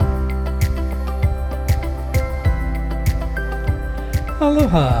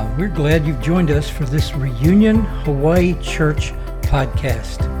Aloha! We're glad you've joined us for this Reunion Hawaii Church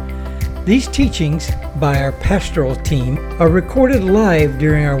podcast. These teachings by our pastoral team are recorded live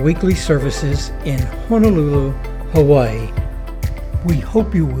during our weekly services in Honolulu, Hawaii. We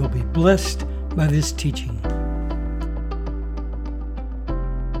hope you will be blessed by this teaching.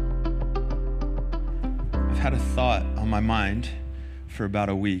 I've had a thought on my mind for about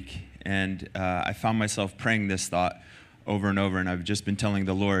a week, and I found myself praying this thought over and over, and I've just been telling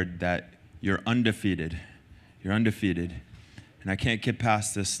the Lord that you're undefeated. You're undefeated. And I can't get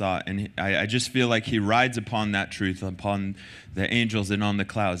past this thought, and I just feel like he rides upon that truth, upon the angels and on the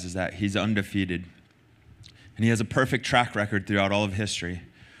clouds, is that he's undefeated. And he has a perfect track record throughout all of history,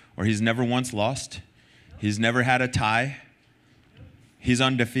 where he's never once lost. He's never had a tie. He's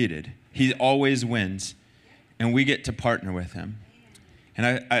undefeated. He always wins, and we get to partner with him.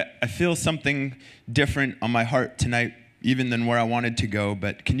 And I feel something different on my heart tonight, even than where I wanted to go,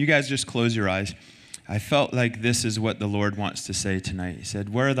 but can you guys just close your eyes? I felt like this is what the Lord wants to say tonight. He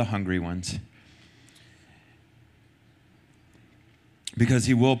said, where are the hungry ones? Because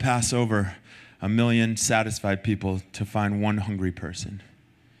he will pass over 1 million satisfied people to find one hungry person.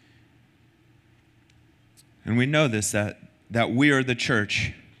 And we know this, that we are the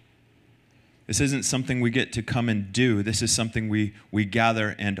church. This isn't something we get to come and do. This is something we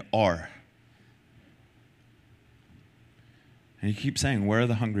gather and are. And he keeps saying, where are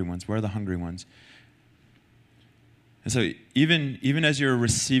the hungry ones? Where are the hungry ones? And so even as you're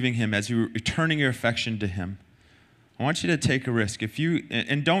receiving him, as you're turning your affection to him, I want you to take a risk.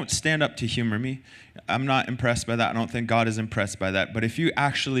 And don't stand up to humor me. I'm not impressed by that. I don't think God is impressed by that. But if you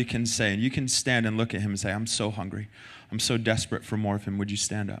actually can say, and you can stand and look at him and say, I'm so hungry. I'm so desperate for more of him. Would you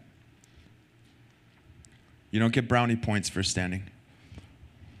stand up? You don't get brownie points for standing.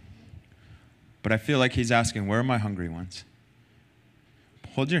 But I feel like he's asking, where are my hungry ones?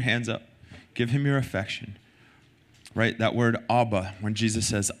 Hold your hands up. Give him your affection. Right? That word Abba, when Jesus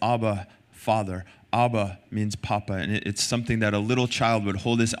says Abba, Father, Abba means Papa, and it's something that a little child would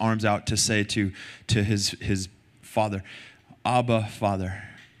hold his arms out to say to his father. Abba, Father.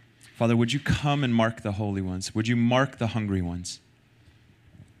 Father, would you come and mark the holy ones? Would you mark the hungry ones?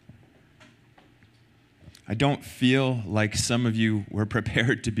 I don't feel like some of you were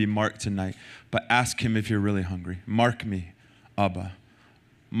prepared to be marked tonight, but ask him if you're really hungry. Mark me, Abba.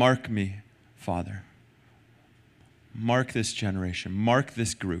 Mark me, Father. Mark this generation. Mark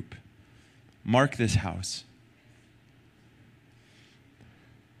this group. Mark this house.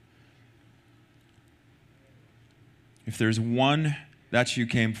 If there's one that you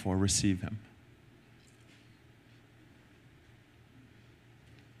came for, receive him.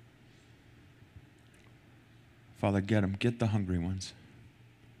 Father, get them. Get the hungry ones.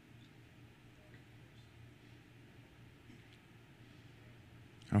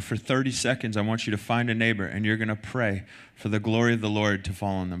 Now, for 30 seconds, I want you to find a neighbor, and you're going to pray for the glory of the Lord to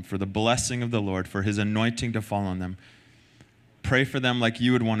fall on them, for the blessing of the Lord, for his anointing to fall on them. Pray for them like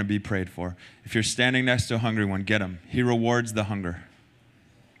you would want to be prayed for. If you're standing next to a hungry one, get him. He rewards the hunger.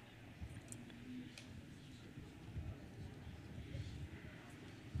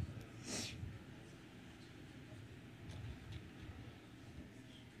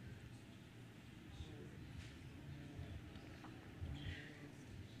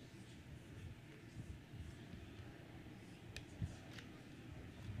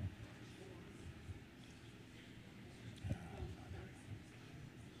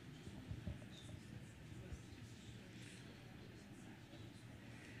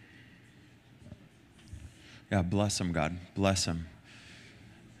 Yeah, bless him, God. Bless him.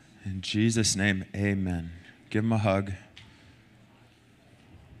 In Jesus' name, amen. Give him a hug.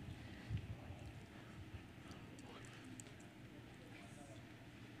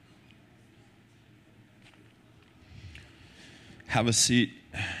 Have a seat.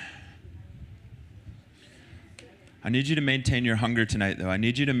 I need you to maintain your hunger tonight, though. I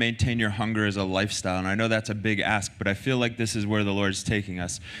need you to maintain your hunger as a lifestyle. And I know that's a big ask, but I feel like this is where the Lord's taking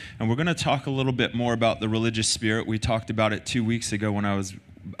us. And we're going to talk a little bit more about the religious spirit. We talked about it 2 weeks ago when I was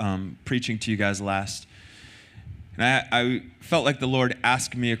preaching to you guys last. And I felt like the Lord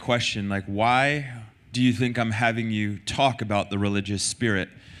asked me a question, like, why do you think I'm having you talk about the religious spirit?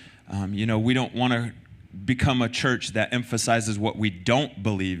 We don't want to become a church that emphasizes what we don't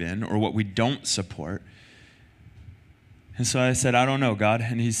believe in or what we don't support. And so I said, I don't know, God.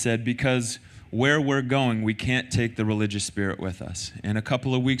 And he said, because where we're going, we can't take the religious spirit with us. And a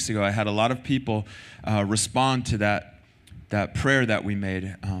couple of weeks ago, I had a lot of people respond to that prayer that we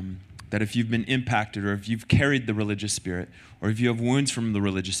made. that if you've been impacted or if you've carried the religious spirit or if you have wounds from the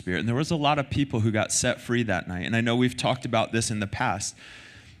religious spirit. And there was a lot of people who got set free that night. And I know we've talked about this in the past.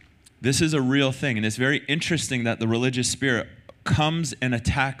 This is a real thing. And it's very interesting that the religious spirit comes and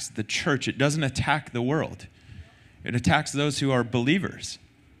attacks the church. It doesn't attack the world. It attacks those who are believers.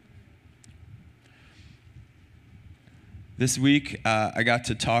 This week, I got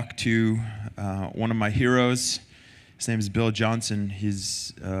to talk to one of my heroes. His name is Bill Johnson.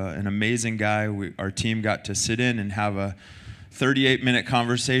 He's an amazing guy. Our team got to sit in and have a 38-minute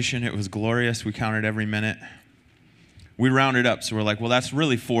conversation. It was glorious. We counted every minute. We rounded up, so we're like, well, that's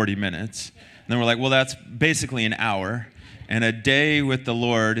really 40 minutes. And then we're like, well, that's basically an hour. And a day with the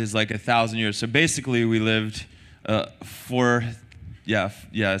Lord is like 1,000 years. So basically, we lived it's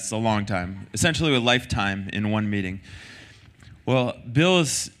a long time. Essentially a lifetime in one meeting. Well, Bill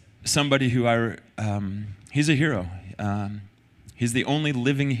is somebody who he's a hero. He's the only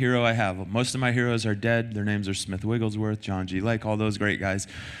living hero I have. Most of my heroes are dead. Their names are Smith Wigglesworth, John G. Lake, all those great guys.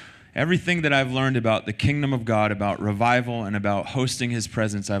 Everything that I've learned about the kingdom of God, about revival, and about hosting his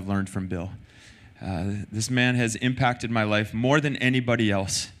presence, I've learned from Bill. This man has impacted my life more than anybody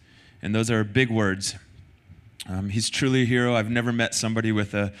else, and those are big words. He's truly a hero. I've never met somebody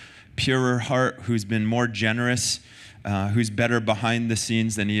with a purer heart who's been more generous, who's better behind the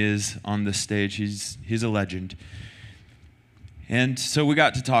scenes than he is on the stage. He's a legend. And so we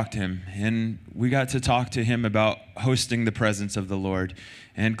got to talk to him, and we got to talk to him about hosting the presence of the Lord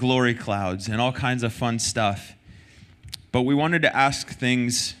and glory clouds and all kinds of fun stuff. But we wanted to ask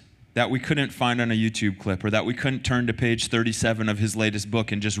things that we couldn't find on a YouTube clip or that we couldn't turn to page 37 of his latest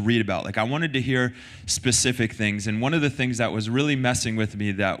book and just read about. Like, I wanted to hear specific things. And one of the things that was really messing with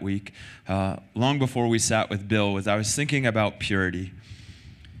me that week, long before we sat with Bill, was I was thinking about purity.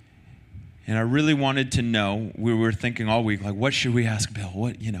 And I really wanted to know, we were thinking all week, like, what should we ask Bill?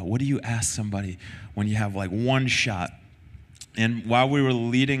 What do you ask somebody when you have like one shot? And while we were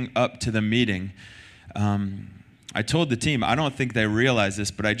leading up to the meeting, I told the team, I don't think they realize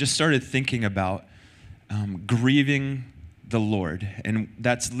this, but I just started thinking about grieving the Lord. And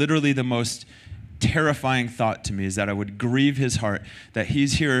that's literally the most terrifying thought to me, is that I would grieve his heart, that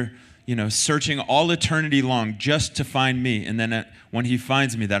he's here, searching all eternity long just to find me. And then when he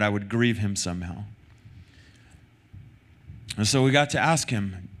finds me, that I would grieve him somehow. And so we got to ask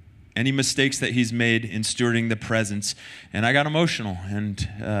him any mistakes that he's made in stewarding the presence. And I got emotional, and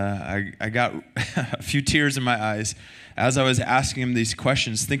I got a few tears in my eyes as I was asking him these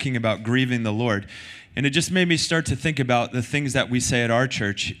questions, thinking about grieving the Lord. And it just made me start to think about the things that we say at our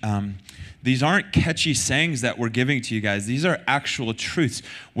church. These aren't catchy sayings that we're giving to you guys. These are actual truths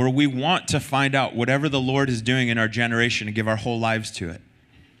where we want to find out whatever the Lord is doing in our generation and give our whole lives to it.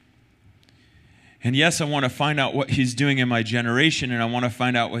 And yes, I want to find out what he's doing in my generation, and I want to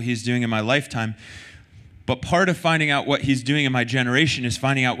find out what he's doing in my lifetime. But part of finding out what he's doing in my generation is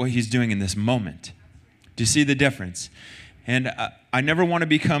finding out what he's doing in this moment. Do you see the difference? And I never want to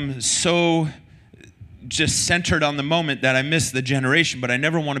become so just centered on the moment that I miss the generation, but I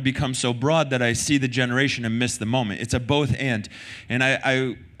never want to become so broad that I see the generation and miss the moment. It's a both and. And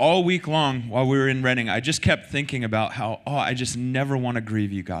I all week long while we were in Reading, I just kept thinking about how, I just never want to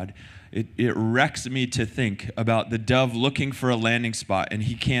grieve you, God. It wrecks me to think about the dove looking for a landing spot and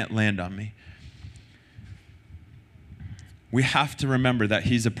he can't land on me. We have to remember that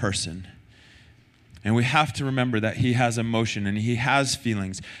he's a person. And we have to remember that he has emotion and he has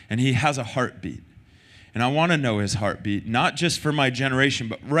feelings and he has a heartbeat. And I want to know his heartbeat, not just for my generation,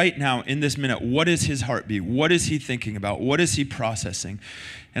 but right now in this minute, what is his heartbeat? What is he thinking about? What is he processing?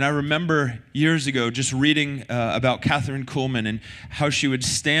 And I remember years ago just reading about Catherine Kuhlman and how she would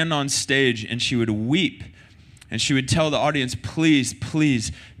stand on stage and she would weep. And she would tell the audience, please,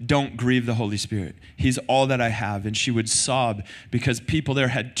 please don't grieve the Holy Spirit. He's all that I have. And she would sob because people there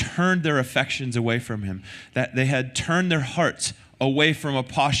had turned their affections away from him, that they had turned their hearts away from a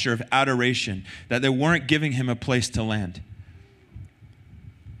posture of adoration, that they weren't giving him a place to land.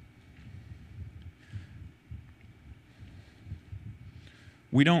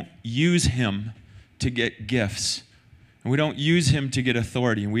 We don't use him to get gifts. And we don't use him to get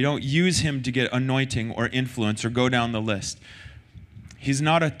authority. And we don't use him to get anointing or influence or go down the list. He's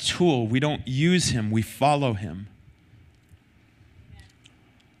not a tool. We don't use him. We follow him.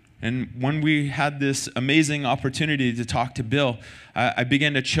 And when we had this amazing opportunity to talk to Bill, I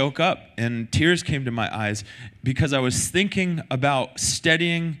began to choke up and tears came to my eyes because I was thinking about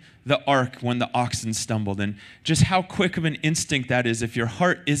steadying the ark when the oxen stumbled and just how quick of an instinct that is if your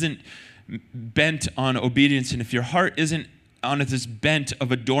heart isn't bent on obedience and if your heart isn't on this bent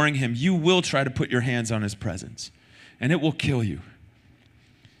of adoring him, you will try to put your hands on his presence and it will kill you.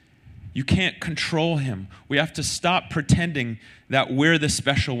 You can't control him. We have to stop pretending that we're the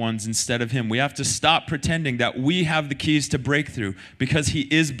special ones instead of him. We have to stop pretending that we have the keys to breakthrough because he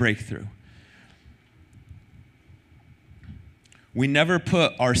is breakthrough. We never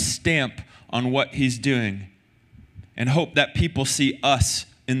put our stamp on what he's doing and hope that people see us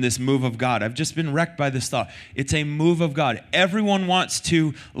in this move of God. I've just been wrecked by this thought. It's a move of God. Everyone wants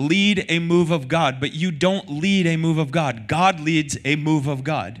to lead a move of God, but you don't lead a move of God. God leads a move of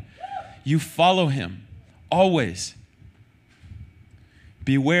God. You follow him, always.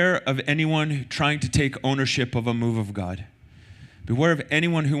 Beware of anyone trying to take ownership of a move of God. Beware of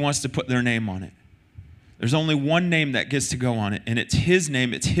anyone who wants to put their name on it. There's only one name that gets to go on it, and it's his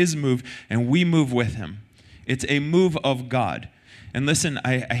name, it's his move, and we move with him. It's a move of God. And listen,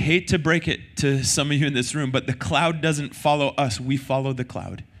 I hate to break it to some of you in this room, but the cloud doesn't follow us. We follow the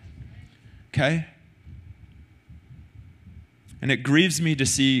cloud. Okay? And it grieves me to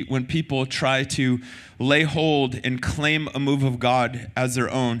see when people try to lay hold and claim a move of God as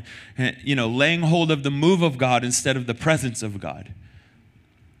their own, laying hold of the move of God instead of the presence of God.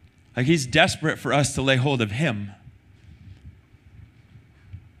 Like he's desperate for us to lay hold of him.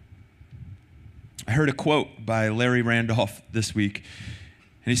 I heard a quote by Larry Randolph this week,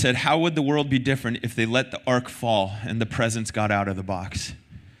 and he said, "How would the world be different if they let the ark fall and the presence got out of the box?"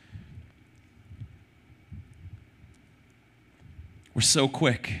 We're so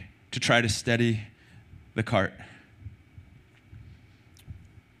quick to try to steady the cart.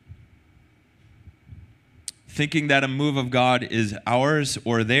 Thinking that a move of God is ours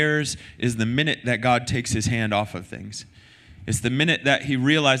or theirs is the minute that God takes his hand off of things. It's the minute that he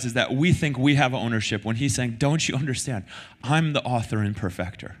realizes that we think we have ownership when he's saying, don't you understand? I'm the author and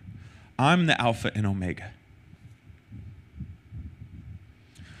perfecter. I'm the Alpha and Omega.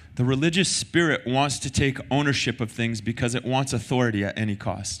 The religious spirit wants to take ownership of things because it wants authority at any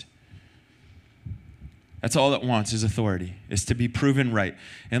cost. That's all it wants is authority, is to be proven right.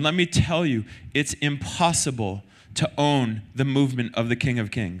 And let me tell you, it's impossible to own the movement of the King of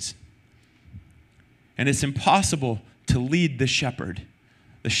Kings. And it's impossible to lead the shepherd.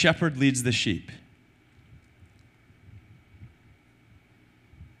 The shepherd leads the sheep.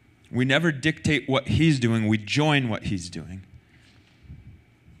 We never dictate what he's doing, we join what he's doing.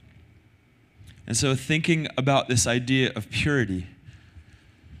 And so thinking about this idea of purity,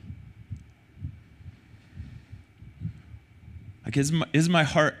 like is my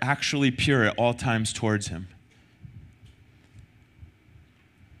heart actually pure at all times towards him?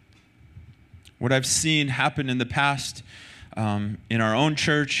 What I've seen happen in the past in our own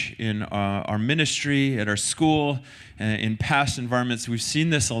church, in our ministry, at our school, in past environments, we've seen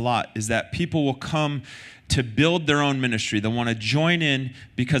this a lot, is that people will come to build their own ministry. They'll want to join in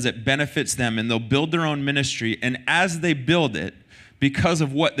because it benefits them, and they'll build their own ministry. And as they build it, because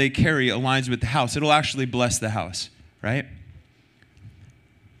of what they carry aligns with the house, it'll actually bless the house, right?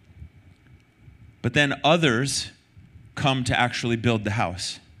 But then others come to actually build the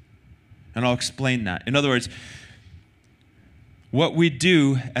house. And I'll explain that. In other words, what we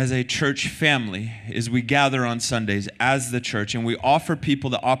do as a church family is we gather on Sundays as the church, and we offer people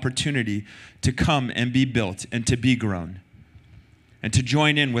the opportunity to come and be built and to be grown and to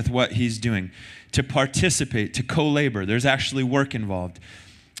join in with what he's doing, to participate, to co-labor. There's actually work involved.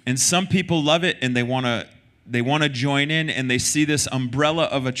 And some people love it and they want to join in, and they see this umbrella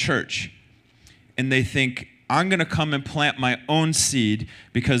of a church and they think, I'm going to come and plant my own seed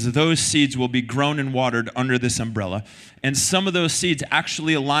because those seeds will be grown and watered under this umbrella. And some of those seeds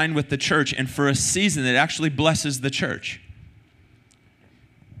actually align with the church, and for a season it actually blesses the church.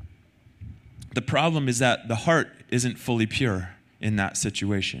 The problem is that the heart isn't fully pure in that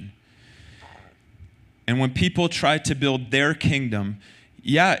situation. And when people try to build their kingdom,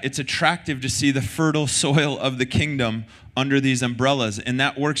 yeah, it's attractive to see the fertile soil of the kingdom under these umbrellas, and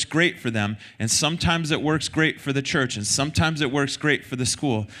that works great for them. And sometimes it works great for the church, and sometimes it works great for the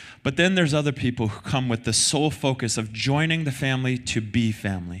school. But then there's other people who come with the sole focus of joining the family to be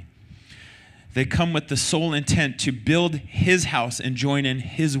family. They come with the sole intent to build his house and join in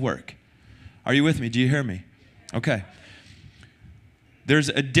his work. Are you with me? Do you hear me? Okay. There's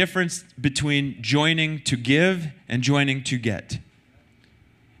a difference between joining to give and joining to get.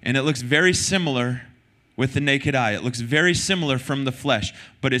 And it looks very similar with the naked eye. It looks very similar from the flesh,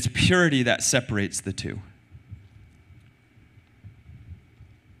 but it's purity that separates the two.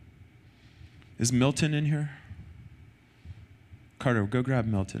 Is Milton in here? Carter, go grab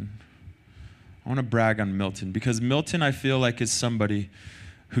Milton. I want to brag on Milton, because Milton, I feel like, is somebody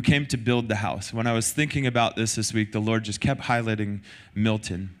who came to build the house. When I was thinking about this week, the Lord just kept highlighting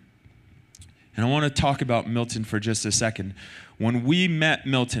Milton. And I want to talk about Milton for just a second. When we met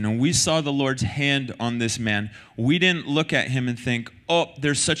Milton and we saw the Lord's hand on this man, we didn't look at him and think, oh,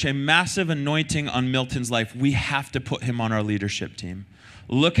 there's such a massive anointing on Milton's life. We have to put him on our leadership team.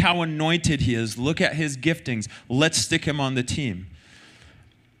 Look how anointed he is. Look at his giftings. Let's stick him on the team.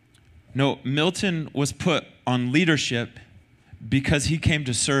 No, Milton was put on leadership because he came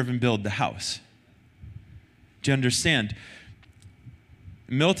to serve and build the house. Do you understand?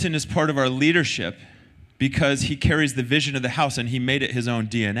 Milton is part of our leadership because he carries the vision of the house and he made it his own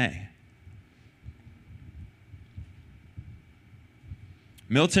DNA.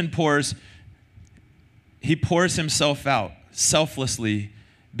 Milton pours himself out selflessly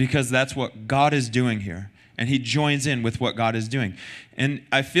because that's what God is doing here. And he joins in with what God is doing. And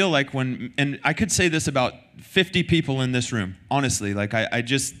I feel like and I could say this about 50 people in this room, honestly, like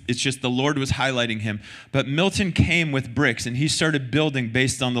it's just the Lord was highlighting him. But Milton came with bricks and he started building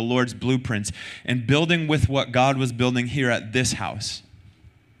based on the Lord's blueprints and building with what God was building here at this house.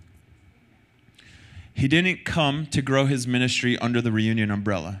 He didn't come to grow his ministry under the Reunion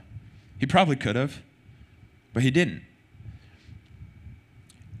umbrella. He probably could have, but he didn't.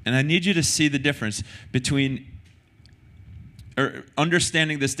 And I need you to see the difference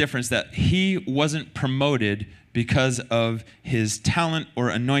understanding this difference, that he wasn't promoted because of his talent or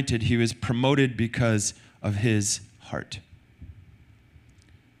anointed. He was promoted because of his heart.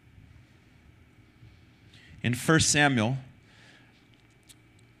 In 1 Samuel,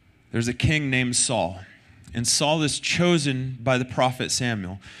 there's a king named Saul. And Saul is chosen by the prophet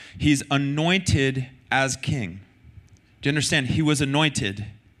Samuel. He's anointed as king. Do you understand? He was anointed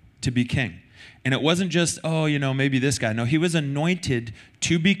to be king. And it wasn't just, maybe this guy. No, he was anointed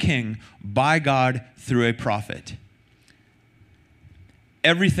to be king by God through a prophet.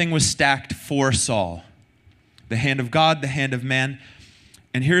 Everything was stacked for Saul. The hand of God, the hand of man.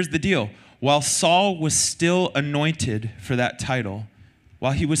 And here's the deal. While Saul was still anointed for that title,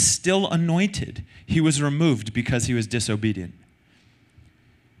 while he was still anointed, he was removed because he was disobedient.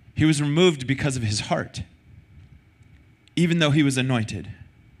 He was removed because of his heart, even though he was anointed.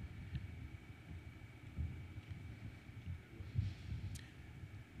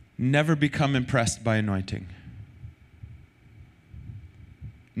 Never become impressed by anointing.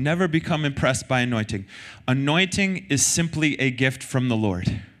 Never become impressed by anointing. Anointing is simply a gift from the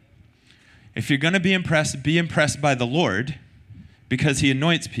Lord. If you're going to be impressed by the Lord because he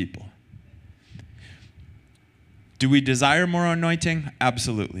anoints people. Do we desire more anointing?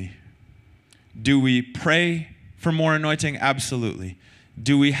 Absolutely. Do we pray for more anointing? Absolutely.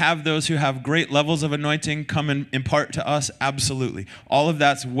 Do we have those who have great levels of anointing come and impart to us? Absolutely. All of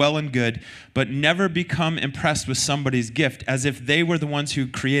that's well and good, but never become impressed with somebody's gift as if they were the ones who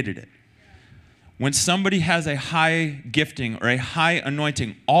created it. When somebody has a high gifting or a high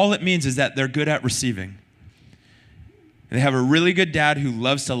anointing, all it means is that they're good at receiving. They have a really good dad who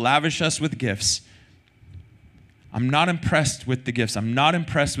loves to lavish us with gifts. I'm not impressed with the gifts. I'm not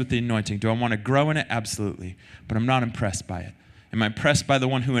impressed with the anointing. Do I want to grow in it? Absolutely. But I'm not impressed by it. Am I impressed by the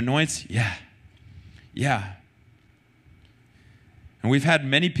one who anoints? Yeah. Yeah. And we've had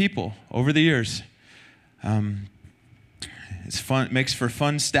many people over the years. It's fun. It makes for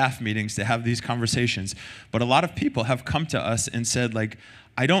fun staff meetings to have these conversations. But a lot of people have come to us and said,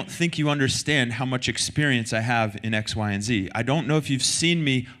 I don't think you understand how much experience I have in X, Y, and Z. I don't know if you've seen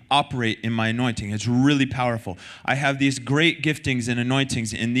me operate in my anointing. It's really powerful. I have these great giftings and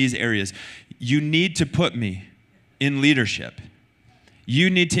anointings in these areas. You need to put me in leadership. You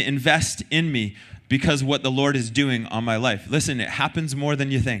need to invest in me because what the Lord is doing on my life. Listen, it happens more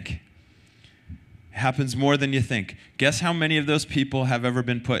than you think. It happens more than you think. Guess how many of those people have ever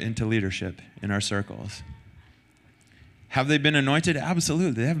been put into leadership in our circles? Have they been anointed?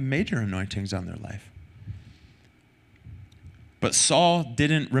 Absolutely. They have major anointings on their life. But Saul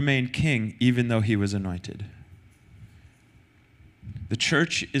didn't remain king even though he was anointed. The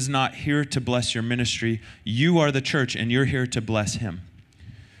church is not here to bless your ministry. You are the church and you're here to bless him.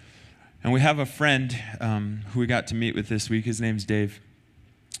 And we have a friend who we got to meet with this week. His name's Dave.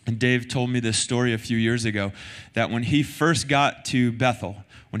 And Dave told me this story a few years ago that when he first got to Bethel,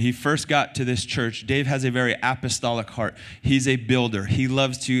 when he first got to this church, Dave has a very apostolic heart. He's a builder. He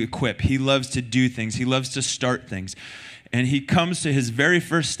loves to equip. He loves to do things. He loves to start things. And he comes to his very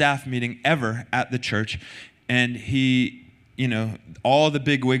first staff meeting ever at the church, and all the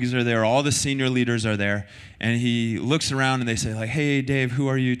big wigs are there, all the senior leaders are there, and he looks around and they say, hey, Dave, who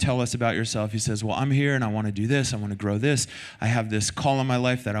are you? Tell us about yourself. He says, well, I'm here and I want to do this. I want to grow this. I have this call in my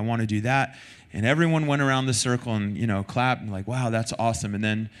life that I want to do that. And everyone went around the circle and, clapped and wow, that's awesome. And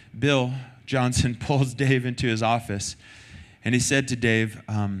then Bill Johnson pulls Dave into his office and he said to Dave,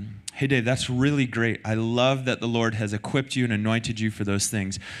 Hey, Dave, that's really great. I love that the Lord has equipped you and anointed you for those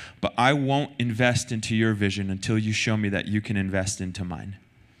things, but I won't invest into your vision until you show me that you can invest into mine.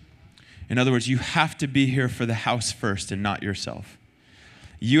 In other words, you have to be here for the house first and not yourself.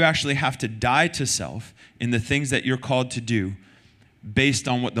 You actually have to die to self in the things that you're called to do based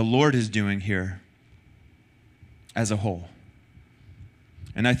on what the Lord is doing here as a whole.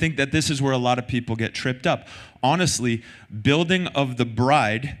 And I think that this is where a lot of people get tripped up. Honestly, building of the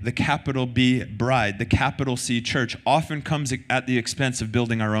bride, the capital B bride, the capital C church, often comes at the expense of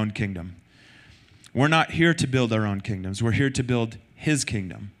building our own kingdom. We're not here to build our own kingdoms. We're here to build His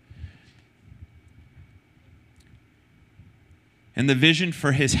kingdom. And the vision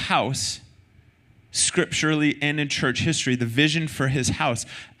for His house, scripturally and in church history, the vision for His house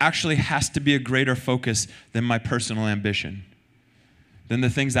actually has to be a greater focus than my personal ambition, than the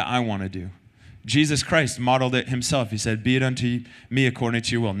things that I want to do. Jesus Christ modeled it Himself. He said, "Be it unto me according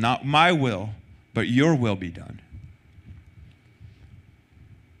to your will." Not my will, but your will be done.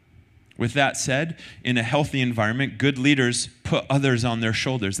 With that said, in a healthy environment, good leaders put others on their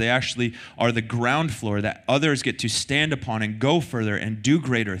shoulders. They actually are the ground floor that others get to stand upon and go further and do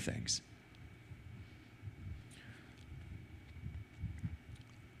greater things.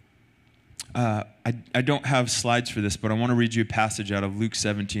 I don't have slides for this, but I want to read you a passage out of Luke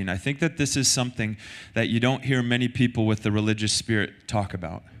 17. I think that this is something that you don't hear many people with the religious spirit talk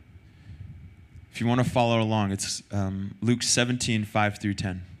about. If you want to follow along, it's Luke 17, 5 through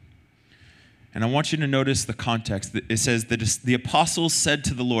 10. And I want you to notice the context. It says that the apostles said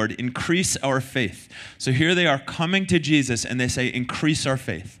to the Lord, "Increase our faith." So here they are coming to Jesus and they say, "Increase our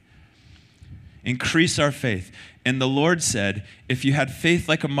faith. Increase our faith." And the Lord said, "If you had faith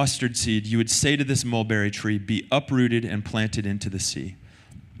like a mustard seed, you would say to this mulberry tree, 'Be uprooted and planted into the sea,'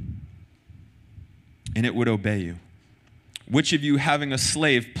 and it would obey you. Which of you, having a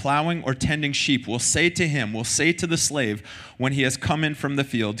slave plowing or tending sheep, will say to the slave when he has come in from the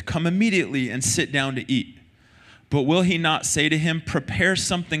field, 'Come immediately and sit down to eat'? But will he not say to him, 'Prepare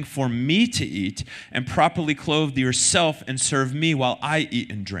something for me to eat, and properly clothe yourself and serve me while I eat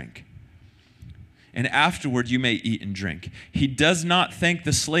and drink? And afterward you may eat and drink.' He does not thank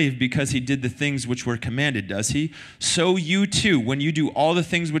the slave because he did the things which were commanded, does he? So you too, when you do all the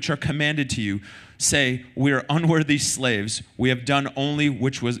things which are commanded to you, say, 'We are unworthy slaves. We have done only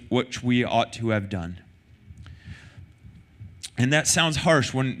which we ought to have done.'" And that sounds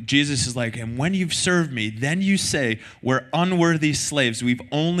harsh when Jesus is like, "And when you've served me, then you say, 'We're unworthy slaves. We've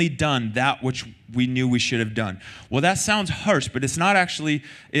only done that which we knew we should have done.'" Well, that sounds harsh, but it's not actually,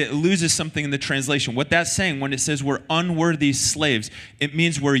 it loses something in the translation. What that's saying when it says we're unworthy slaves, it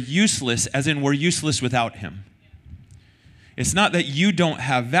means we're useless, as in we're useless without Him. It's not that you don't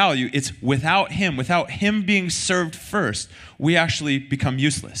have value. It's without Him being served first, we actually become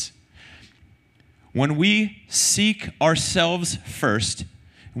useless. When we seek ourselves first,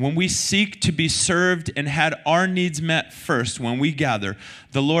 when we seek to be served and had our needs met first when we gather,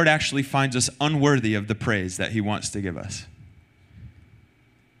 the Lord actually finds us unworthy of the praise that He wants to give us.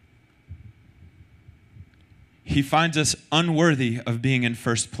 He finds us unworthy of being in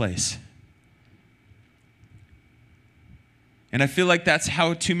first place. And I feel like that's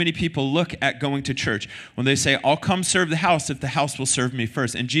how too many people look at going to church. When they say, "I'll come serve the house if the house will serve me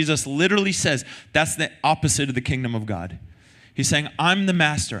first." And Jesus literally says that's the opposite of the kingdom of God. He's saying, "I'm the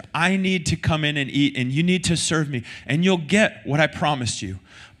master. I need to come in and eat, and you need to serve me. And you'll get what I promised you.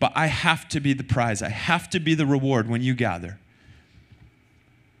 But I have to be the prize. I have to be the reward when you gather."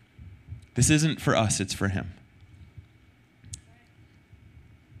 This isn't for us, it's for Him.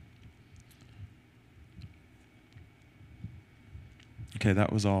 Okay,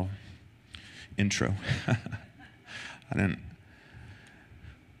 that was all intro.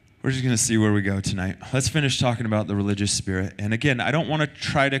 We're just going to see where we go tonight. Let's finish talking about the religious spirit. And again, I don't want to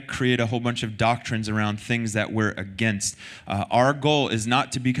try to create a whole bunch of doctrines around things that we're against. Our goal is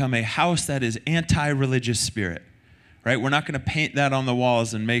not to become a house that is anti-religious spirit, right? We're not going to paint that on the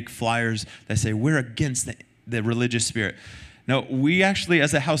walls and make flyers that say we're against the religious spirit. No, we actually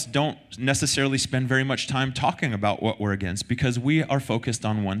as a house don't necessarily spend very much time talking about what we're against because we are focused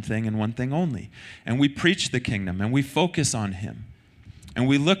on one thing and one thing only. And we preach the kingdom and we focus on Him. And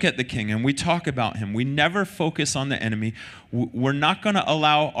we look at the King and we talk about Him. We never focus on the enemy. We're not going to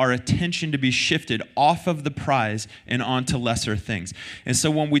allow our attention to be shifted off of the prize and onto lesser things. And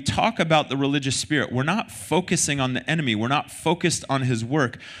so when we talk about the religious spirit, we're not focusing on the enemy. We're not focused on his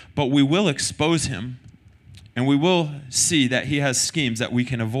work, but we will expose him. And we will see that he has schemes that we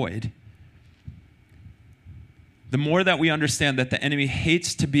can avoid. The more that we understand that the enemy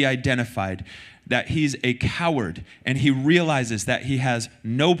hates to be identified, that he's a coward, and he realizes that he has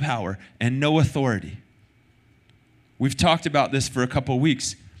no power and no authority. We've talked about this for a couple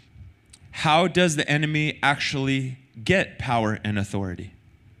weeks. How does the enemy actually get power and authority?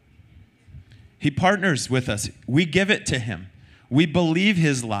 He partners with us. We give it to him. We believe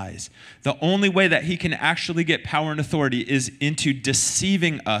his lies. The only way that he can actually get power and authority is into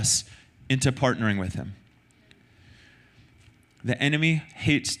deceiving us into partnering with him. The enemy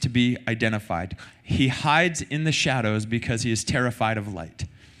hates to be identified. He hides in the shadows because he is terrified of light.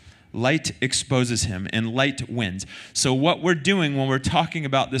 Light exposes him, and light wins. So what we're doing when we're talking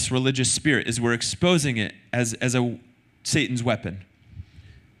about this religious spirit is we're exposing it as Satan's weapon.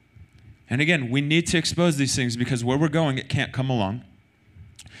 And again, we need to expose these things because where we're going, it can't come along.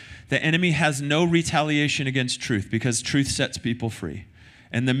 The enemy has no retaliation against truth because truth sets people free.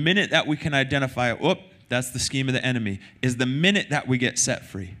 And the minute that we can identify, that's the scheme of the enemy, is the minute that we get set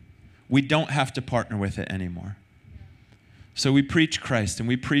free. We don't have to partner with it anymore. So we preach Christ and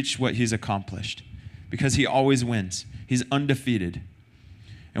we preach what he's accomplished because he always wins. He's undefeated.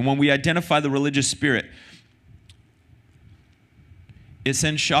 And when we identify the religious spirit, it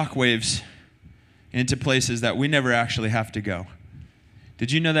sends shockwaves into places that we never actually have to go.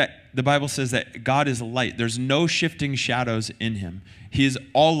 Did you know that the Bible says that God is light? There's no shifting shadows in him. He is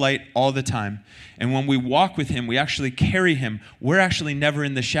all light all the time. And when we walk with him, we actually carry him. We're actually never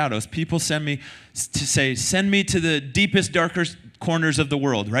in the shadows. People send me to say, send me to the deepest, darkest corners of the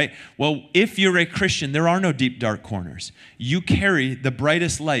world, right? Well, if you're a Christian, there are no deep, dark corners. You carry the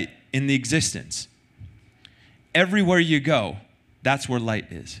brightest light in the existence. Everywhere you go, that's where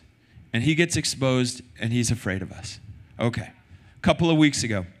light is. And he gets exposed and he's afraid of us. Okay. A couple of weeks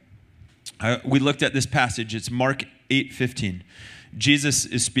ago, we looked at this passage. It's Mark 8:15. Jesus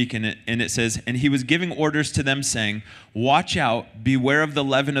is speaking it, and it says, and he was giving orders to them saying, watch out, beware of the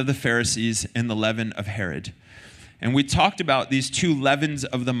leaven of the Pharisees and the leaven of Herod. And we talked about these two leavens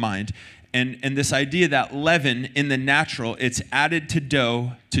of the mind and this idea that leaven in the natural, it's added to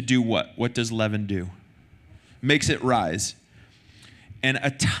dough to do what? What does leaven do? Makes it rise. And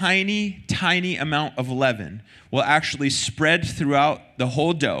a tiny, tiny amount of leaven will actually spread throughout the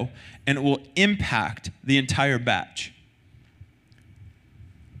whole dough, and it will impact the entire batch.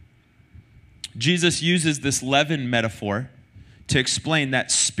 Jesus uses this leaven metaphor to explain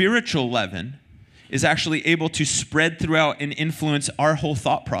that spiritual leaven is actually able to spread throughout and influence our whole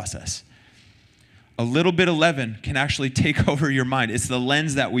thought process. A little bit of leaven can actually take over your mind. It's the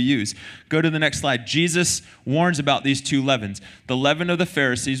lens that we use. Go to the next slide. Jesus warns about these two leavens. The leaven of the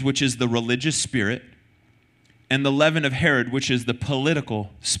Pharisees, which is the religious spirit, and the leaven of Herod, which is the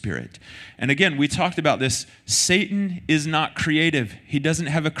political spirit. And again, we talked about this. Satan is not creative. He doesn't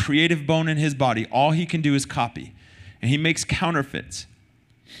have a creative bone in his body. All he can do is copy. And he makes counterfeits.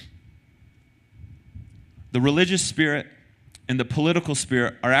 The religious spirit and the political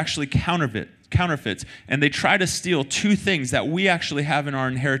spirit are actually counterfeits, and they try to steal two things that we actually have in our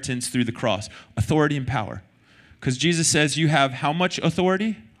inheritance through the cross: authority and power. Because Jesus says you have how much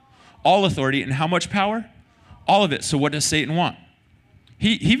authority? All authority. And how much power? All of it. So what does Satan want?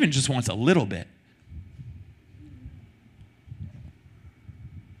 He even just wants a little bit.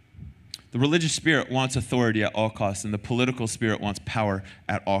 The religious spirit wants authority at all costs, and the political spirit wants power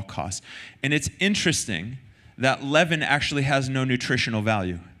at all costs. And it's interesting that leaven actually has no nutritional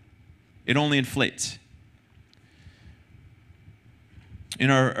value. It only inflates. In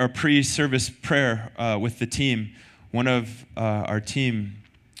our pre-service prayer with the team, one of our team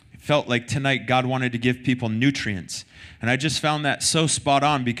felt like tonight God wanted to give people nutrients. And I just found that so spot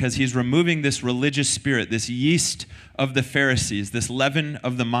on because he's removing this religious spirit, this yeast of the Pharisees, this leaven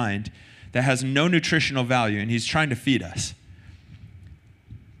of the mind that has no nutritional value, and he's trying to feed us.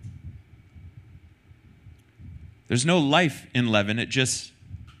 There's no life in leaven. It just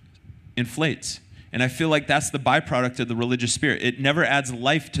inflates. And I feel like that's the byproduct of the religious spirit. It never adds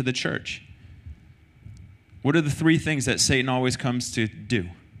life to the church. What are the three things that Satan always comes to do?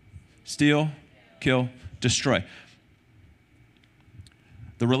 Steal, kill, destroy.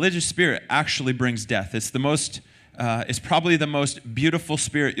 The religious spirit actually brings death. It's probably the most beautiful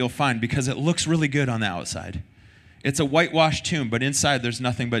spirit you'll find because it looks really good on the outside. It's a whitewashed tomb, but inside there's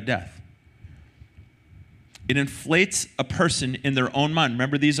nothing but death. It inflates a person in their own mind.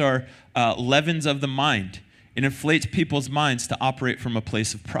 Remember, these are leavens of the mind. It inflates people's minds to operate from a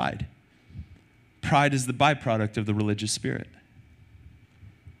place of pride. Pride is the byproduct of the religious spirit.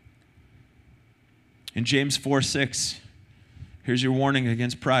 In James 4:6, here's your warning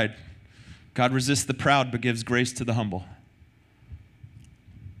against pride. God resists the proud but gives grace to the humble.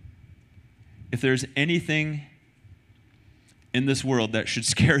 If there's anything in this world that should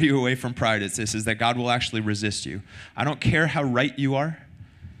scare you away from pride is this, is that God will actually resist you. I don't care how right you are.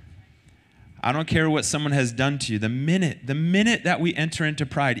 I don't care what someone has done to you. The minute that we enter into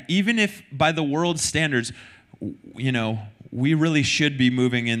pride, even if by the world's standards, we really should be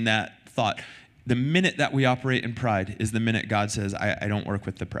moving in that thought. The minute that we operate in pride is the minute God says, I don't work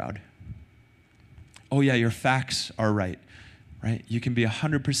with the proud. Oh yeah, your facts are right? You can be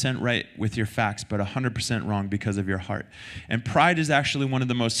 100% right with your facts, but 100% wrong because of your heart. And pride is actually one of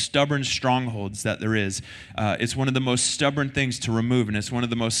the most stubborn strongholds that there is. It's one of the most stubborn things to remove, and it's one of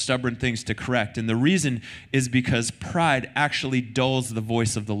the most stubborn things to correct. And the reason is because pride actually dulls the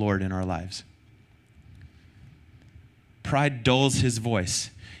voice of the Lord in our lives. Pride dulls his voice.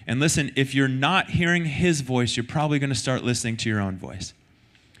 And listen, if you're not hearing his voice, you're probably going to start listening to your own voice.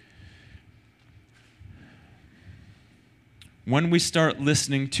 When we start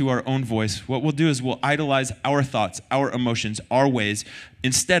listening to our own voice, what we'll do is we'll idolize our thoughts, our emotions, our ways,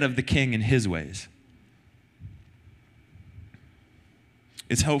 instead of the King and his ways.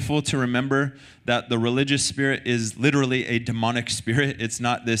 It's helpful to remember that the religious spirit is literally a demonic spirit. It's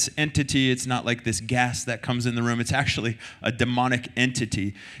not this entity. It's not like this gas that comes in the room. It's actually a demonic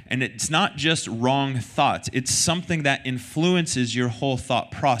entity. And it's not just wrong thoughts. It's something that influences your whole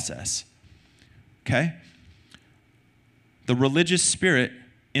thought process. Okay? The religious spirit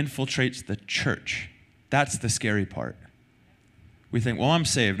infiltrates the church. That's the scary part. We think, well, I'm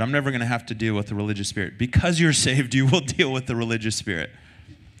saved. I'm never going to have to deal with the religious spirit. Because you're saved, you will deal with the religious spirit.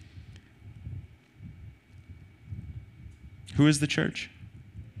 Who is the church?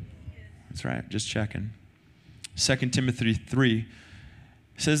 That's right, just checking. 2 Timothy 3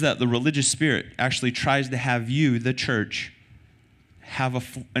 says that the religious spirit actually tries to have you, the church,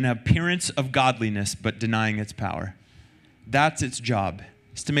 have an appearance of godliness, but denying its power. That's its job.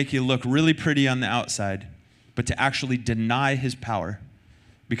 It's to make you look really pretty on the outside, but to actually deny his power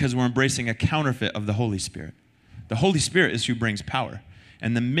because we're embracing a counterfeit of the Holy Spirit. The Holy Spirit is who brings power.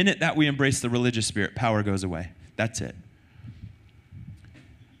 And the minute that we embrace the religious spirit, power goes away. That's it.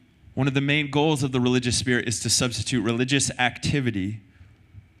 One of the main goals of the religious spirit is to substitute religious activity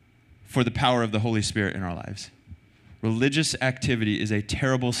for the power of the Holy Spirit in our lives. Religious activity is a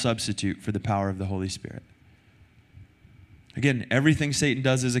terrible substitute for the power of the Holy Spirit. Again, everything Satan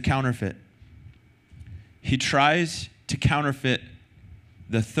does is a counterfeit. He tries to counterfeit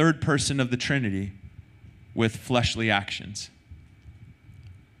the third person of the Trinity with fleshly actions.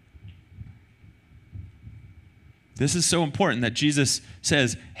 This is so important that Jesus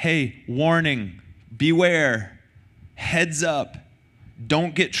says, hey, warning, beware, heads up,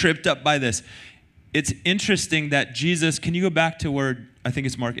 don't get tripped up by this. It's interesting that Jesus, can you go back to where, I think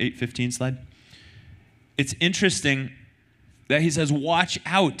it's Mark 8:15 slide? It's interesting that he says, watch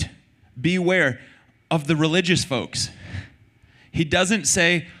out, beware of the religious folks. He doesn't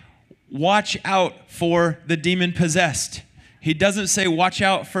say, watch out for the demon-possessed. He doesn't say, watch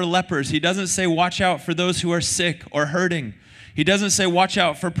out for lepers. He doesn't say, watch out for those who are sick or hurting. He doesn't say, watch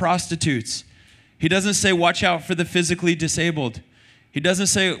out for prostitutes. He doesn't say, watch out for the physically disabled. He doesn't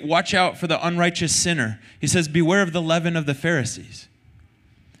say, watch out for the unrighteous sinner. He says, beware of the leaven of the Pharisees.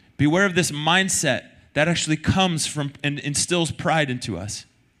 Beware of this mindset that actually comes from and instills pride into us.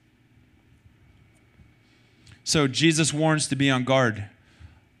 So Jesus warns to be on guard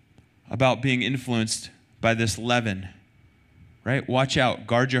about being influenced by this leaven, right? Watch out,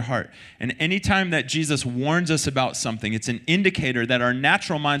 guard your heart. And anytime that Jesus warns us about something, it's an indicator that our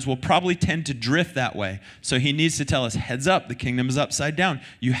natural minds will probably tend to drift that way. So he needs to tell us, heads up, the kingdom is upside down.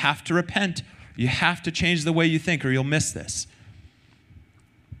 You have to repent. You have to change the way you think or you'll miss this.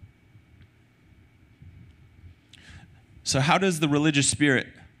 So how does the religious spirit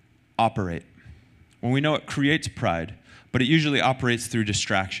operate? Well, we know it creates pride, but it usually operates through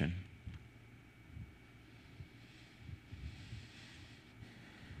distraction.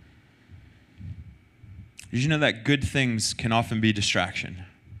 Did you know that good things can often be distraction?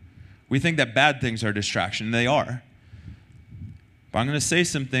 We think that bad things are distraction. They are. But I'm going to say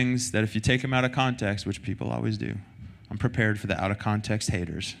some things that if you take them out of context, which people always do, I'm prepared for the out of context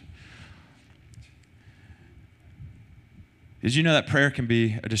haters. Did you know that prayer can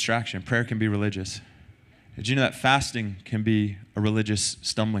be a distraction? Prayer can be religious. Did you know that fasting can be a religious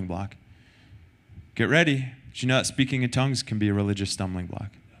stumbling block? Get ready. Did you know that speaking in tongues can be a religious stumbling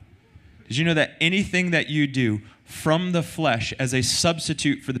block? Did you know that anything that you do from the flesh as a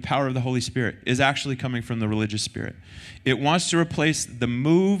substitute for the power of the Holy Spirit is actually coming from the religious spirit? It wants to replace the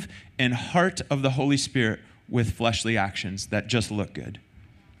move and heart of the Holy Spirit with fleshly actions that just look good.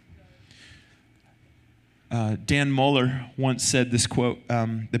 Dan Mohler once said this quote,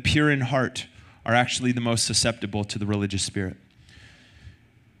 the pure in heart are actually the most susceptible to the religious spirit.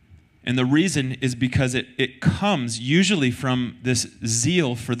 And the reason is because it comes usually from this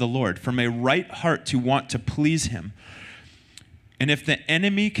zeal for the Lord, from a right heart to want to please him. And if the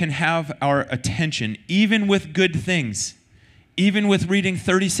enemy can have our attention, even with good things, even with reading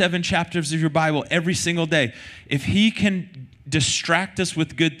 37 chapters of your Bible every single day, if he can distract us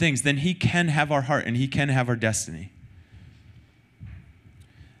with good things, then he can have our heart and he can have our destiny.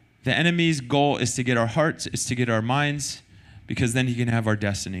 The enemy's goal is to get our hearts, is to get our minds, because then he can have our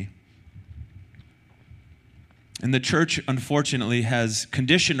destiny. And the church, unfortunately, has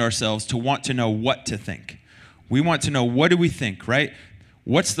conditioned ourselves to want to know what to think. We want to know, what do we think, right?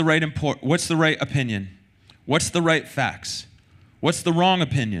 What's the right opinion? What's the right facts? What's the wrong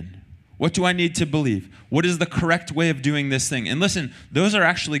opinion? What do I need to believe? What is the correct way of doing this thing? And listen, those are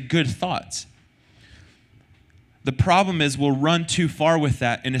actually good thoughts. The problem is we'll run too far with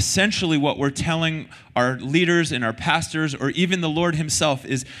that, and essentially what we're telling our leaders and our pastors, or even the Lord himself,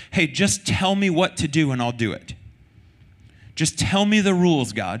 is, hey, just tell me what to do and I'll do it. Just tell me the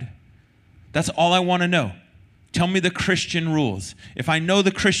rules, God. That's all I want to know. Tell me the Christian rules. If I know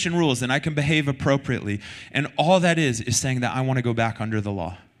the Christian rules, then I can behave appropriately. And all that is saying that I want to go back under the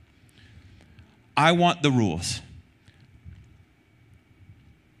law. I want the rules.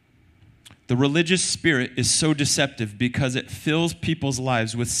 The religious spirit is so deceptive because it fills people's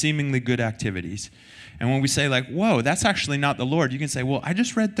lives with seemingly good activities. And when we say like, whoa, that's actually not the Lord, you can say, well, I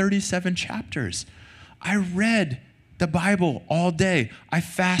just read 37 chapters. I read the Bible all day. I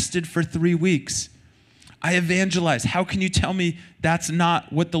fasted for 3 weeks. I evangelized. How can you tell me that's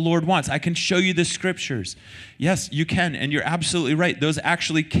not what the Lord wants? I can show you the scriptures. Yes, you can, and you're absolutely right. Those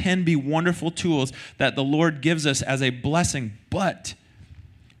actually can be wonderful tools that the Lord gives us as a blessing. But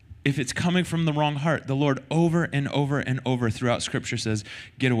if it's coming from the wrong heart, the Lord over and over and over throughout Scripture says,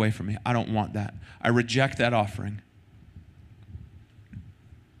 get away from me. I don't want that. I reject that offering.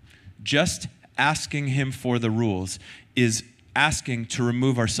 Just asking him for the rules is asking to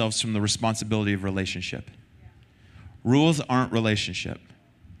remove ourselves from the responsibility of relationship. Rules aren't relationship.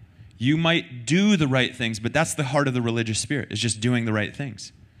 You might do the right things, but that's the heart of the religious spirit, is just doing the right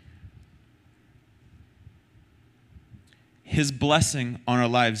things. His blessing on our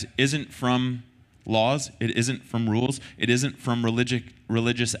lives isn't from laws. It isn't from rules. It isn't from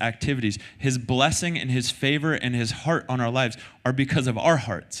religious activities. His blessing and his favor and his heart on our lives are because of our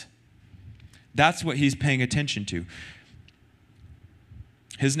hearts. That's what he's paying attention to.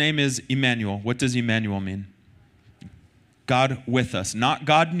 His name is Emmanuel. What does Emmanuel mean? God with us. Not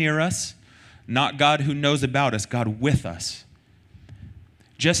God near us, not God who knows about us, God with us.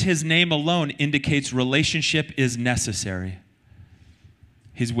 Just his name alone indicates relationship is necessary.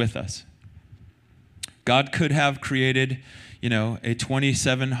 He's with us. God could have created, a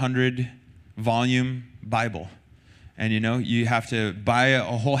 2,700 volume Bible. And, you have to buy a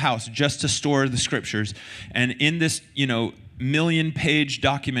whole house just to store the scriptures. And in this, million-page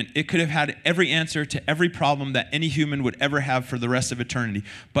document, it could have had every answer to every problem that any human would ever have for the rest of eternity.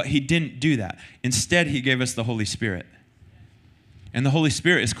 But he didn't do that. Instead, he gave us the Holy Spirit. And the Holy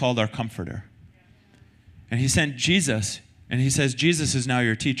Spirit is called our comforter. And he sent Jesus, and he says, Jesus is now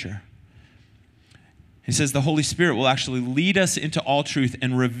your teacher. He says the Holy Spirit will actually lead us into all truth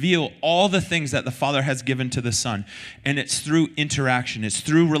and reveal all the things that the Father has given to the Son. And it's through interaction. It's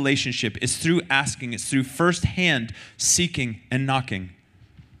through relationship. It's through asking. It's through firsthand seeking and knocking.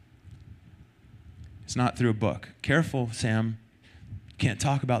 It's not through a book. Careful, Sam. You can't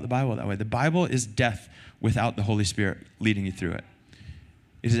talk about the Bible that way. The Bible is death without the Holy Spirit leading you through it.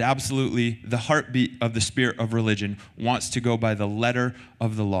 It is absolutely the heartbeat of the spirit of religion, wants to go by the letter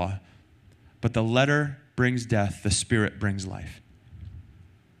of the law. But the letter brings death, the Spirit brings life.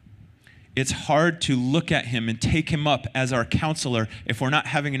 It's hard to look at him and take him up as our counselor if we're not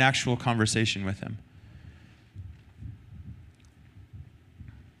having an actual conversation with him.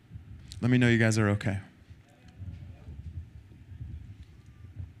 Let me know you guys are okay.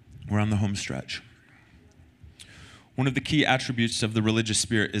 We're on the home stretch. One of the key attributes of the religious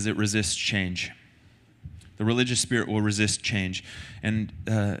spirit is it resists change. The religious spirit will resist change. And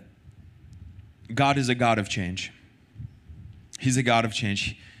God is a God of change. He's a God of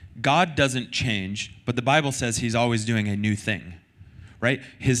change. God doesn't change, but the Bible says he's always doing a new thing, right?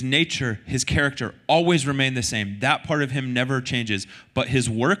 His nature, his character always remain the same. That part of him never changes, but his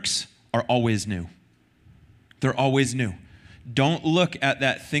works are always new. They're always new. Don't look at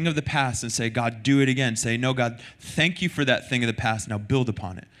that thing of the past and say, God, do it again. Say, no, God, thank you for that thing of the past. Now build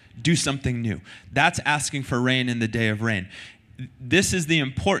upon it. Do something new. That's asking for rain in the day of rain. This is the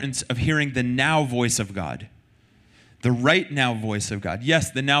importance of hearing the now voice of God. The right now voice of God.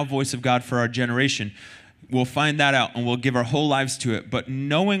 Yes, the now voice of God for our generation. we'll find that out and we'll give our whole lives to it. But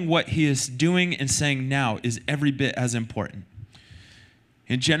knowing what he is doing and saying now is every bit as important.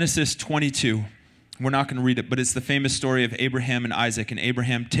 In Genesis 22, we're not going to read it, but it's the famous story of Abraham and Isaac, and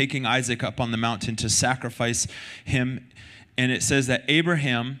Abraham taking Isaac up on the mountain to sacrifice him. And it says that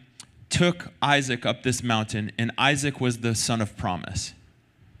Abraham took Isaac up this mountain, and Isaac was the son of promise.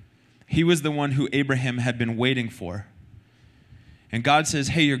 He was the one who Abraham had been waiting for. And God says,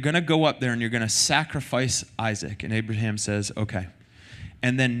 hey, you're going to go up there and you're going to sacrifice Isaac. And Abraham says, okay.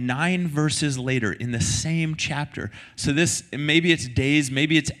 And then 9 verses later in the same chapter, so this, maybe it's days,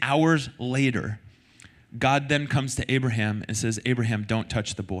 maybe it's hours later, God then comes to Abraham and says, Abraham, don't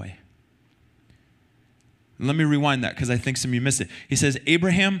touch the boy. Let me rewind that because I think some of you missed it. He says,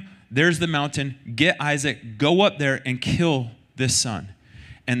 Abraham, there's the mountain, get Isaac, go up there and kill this son.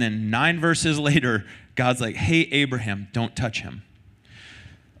 And then 9 verses later, God's like, hey, Abraham, don't touch him.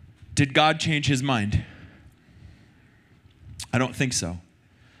 Did God change his mind? I don't think so.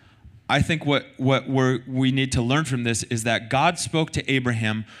 I think what we need to learn from this is that God spoke to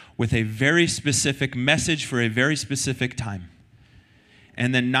Abraham with a very specific message for a very specific time.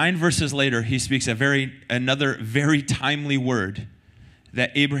 And then 9 verses later, he speaks another very timely word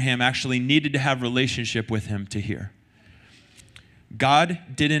that Abraham actually needed to have relationship with him to hear. God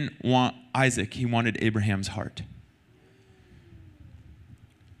didn't want Isaac, he wanted Abraham's heart.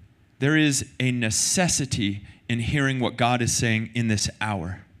 There is a necessity in hearing what God is saying in this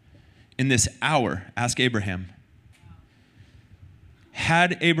hour. In this hour, ask Abraham.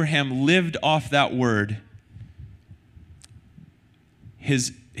 Had Abraham lived off that word,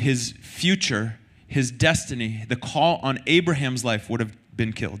 his future, his destiny, the call on Abraham's life would have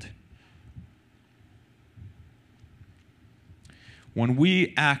been killed. When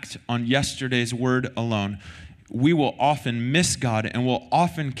we act on yesterday's word alone, we will often miss God and will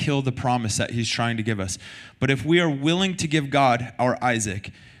often kill the promise that he's trying to give us. But if we are willing to give God our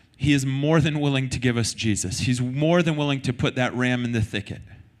Isaac, he is more than willing to give us Jesus. He's more than willing to put that ram in the thicket.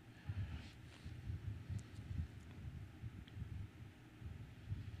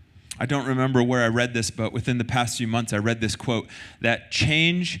 I don't remember where I read this, but within the past few months, I read this quote that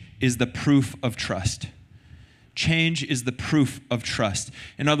change is the proof of trust. Change is the proof of trust.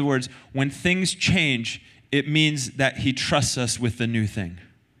 In other words, when things change, it means that he trusts us with the new thing.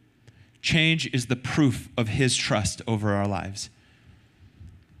 Change is the proof of his trust over our lives.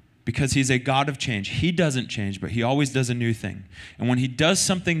 Because he's a God of change. He doesn't change, but he always does a new thing. And when he does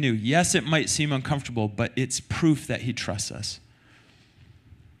something new, yes, it might seem uncomfortable, but it's proof that he trusts us.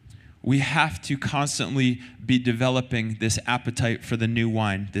 We have to constantly be developing this appetite for the new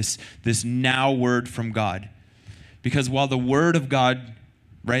wine, this now word from God. Because while the word of God,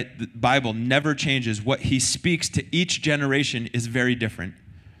 right, the Bible never changes, what he speaks to each generation is very different.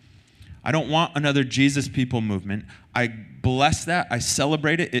 I don't want another Jesus people movement. I bless that. I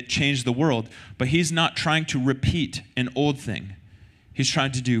celebrate it. It changed the world. But he's not trying to repeat an old thing. He's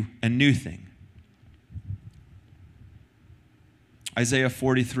trying to do a new thing. Isaiah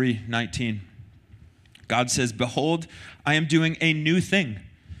 43:19. God says, behold, I am doing a new thing.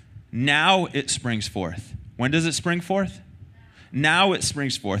 Now it springs forth. When does it spring forth? Now it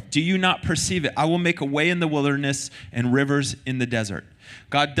springs forth. Do you not perceive it? I will make a way in the wilderness and rivers in the desert.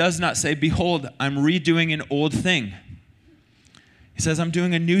 God does not say, behold, I'm redoing an old thing. He says, I'm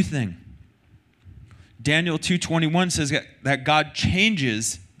doing a new thing. Daniel 2:21 says that God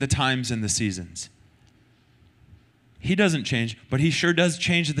changes the times and the seasons. He doesn't change, but he sure does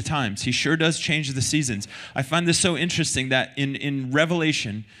change the times. He sure does change the seasons. I find this so interesting that in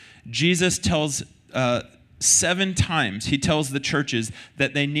Revelation, Jesus tells 7 times, he tells the churches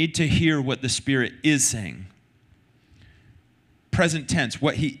that they need to hear what the Spirit is saying. Present tense,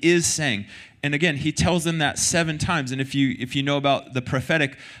 what he is saying. And again, he tells them that 7 times. And if you know about the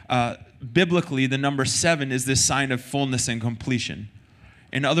prophetic, biblically, the number 7 is this sign of fullness and completion.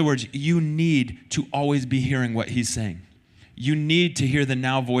 In other words, you need to always be hearing what he's saying. You need to hear the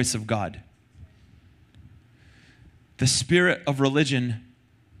now voice of God. The spirit of religion,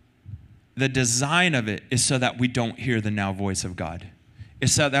 the design of it is so that we don't hear the now voice of God.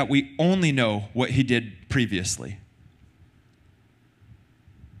 It's so that we only know what he did previously.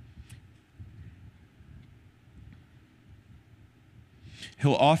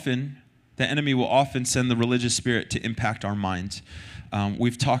 The enemy will often send the religious spirit to impact our minds.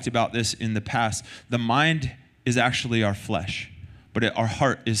 We've talked about this in the past. The mind is actually our flesh, but our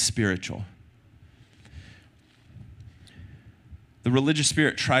heart is spiritual. The religious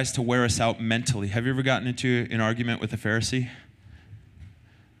spirit tries to wear us out mentally. Have you ever gotten into an argument with a Pharisee?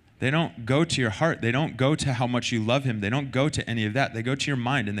 They don't go to your heart. They don't go to how much you love him. They don't go to any of that. They go to your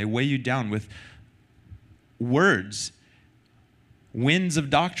mind, and they weigh you down with words, winds of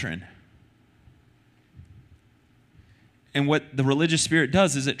doctrine. And what the religious spirit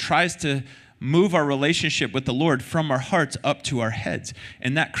does is it tries to move our relationship with the Lord from our hearts up to our heads.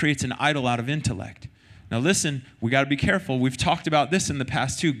 And that creates an idol out of intellect. Now listen, we got to be careful. We've talked about this in the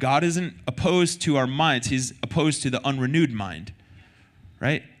past too. God isn't opposed to our minds. He's opposed to the unrenewed mind,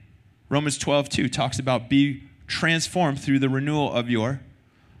 right? Romans 12:2 talks about be transformed through the renewal of your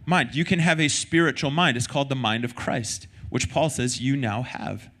mind. You can have a spiritual mind. It's called the mind of Christ, which Paul says you now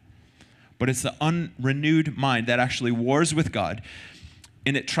have. But it's the unrenewed mind that actually wars with God,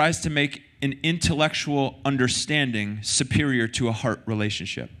 and it tries to make an intellectual understanding superior to a heart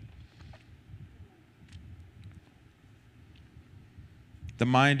relationship. The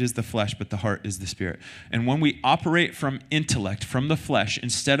mind is the flesh, but the heart is the spirit. And when we operate from intellect, from the flesh,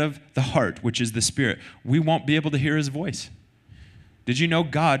 instead of the heart, which is the spirit, we won't be able to hear his voice. Did you know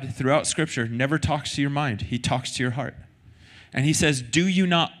God, throughout Scripture, never talks to your mind? He talks to your heart. And he says, do you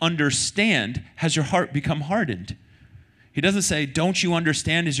not understand? Has your heart become hardened? He doesn't say, don't you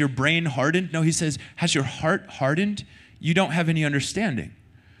understand? Is your brain hardened? No, he says, has your heart hardened? You don't have any understanding.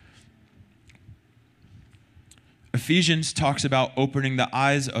 Ephesians talks about opening the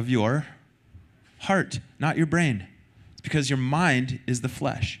eyes of your heart, not your brain. It's because your mind is the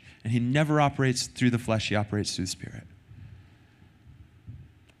flesh, and he never operates through the flesh. He operates through the spirit.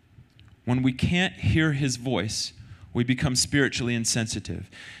 When we can't hear his voice, we become spiritually insensitive.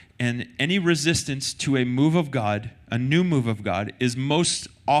 And any resistance to a move of God, a new move of God, is most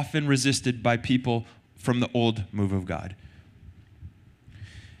often resisted by people from the old move of God.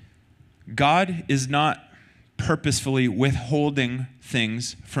 God is not purposefully withholding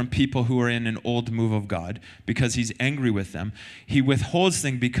things from people who are in an old move of God because he's angry with them. He withholds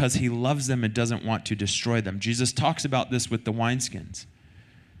things because he loves them and doesn't want to destroy them. Jesus talks about this with the wineskins.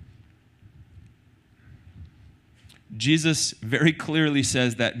 Jesus very clearly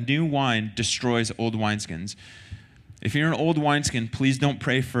says that new wine destroys old wineskins. If you're an old wineskin, please don't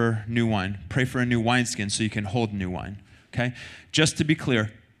pray for new wine. Pray for a new wineskin so you can hold new wine, okay? Just to be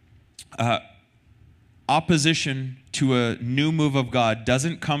clear, opposition to a new move of God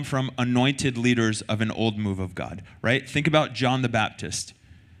doesn't come from anointed leaders of an old move of God, right? Think about John the Baptist.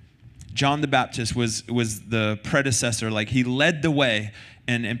 John the Baptist was the predecessor, like he led the way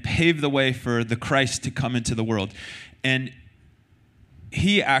and paved the way for the Christ to come into the world. And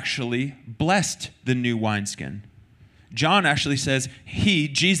he actually blessed the new wineskin. John actually says,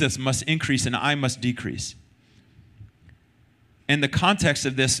 Jesus, must increase and I must decrease. And the context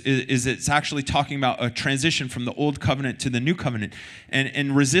of this is it's actually talking about a transition from the old covenant to the new covenant.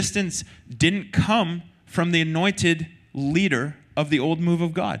 And resistance didn't come from the anointed leader of the old move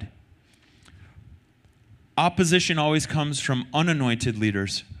of God. Opposition always comes from unanointed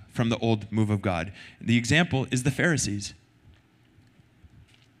leaders from the old move of God. The example is the Pharisees.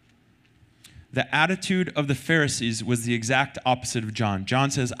 The attitude of the Pharisees was the exact opposite of John. John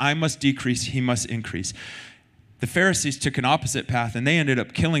says, I must decrease, he must increase. The Pharisees took an opposite path and they ended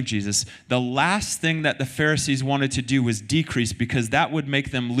up killing Jesus. The last thing that the Pharisees wanted to do was decrease because that would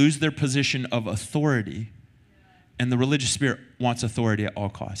make them lose their position of authority. And the religious spirit wants authority at all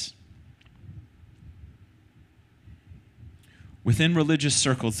costs. Within religious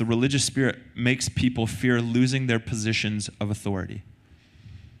circles, the religious spirit makes people fear losing their positions of authority,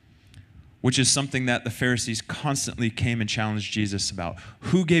 which is something that the Pharisees constantly came and challenged Jesus about.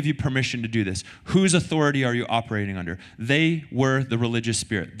 Who gave you permission to do this? Whose authority are you operating under? They were the religious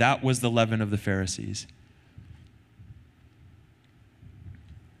spirit. That was the leaven of the Pharisees.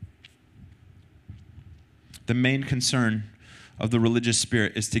 The main concern of the religious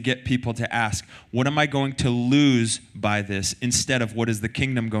spirit is to get people to ask, what am I going to lose by this, instead of what is the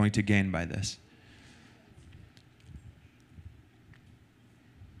kingdom going to gain by this?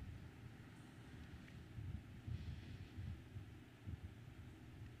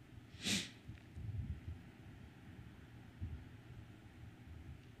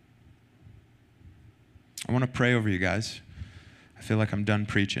 I want to pray over you guys. I feel like I'm done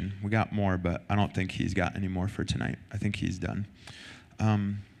preaching. We got more, but I don't think he's got any more for tonight. I think he's done.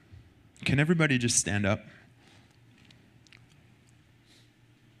 Can everybody just stand up?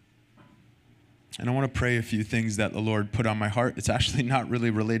 And I want to pray a few things that the Lord put on my heart. It's actually not really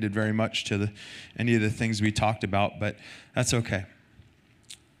related very much to any of the things we talked about, but that's okay.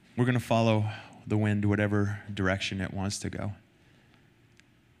 We're going to follow the wind, whatever direction it wants to go.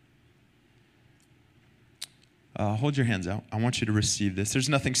 Hold your hands out. I want you to receive this. There's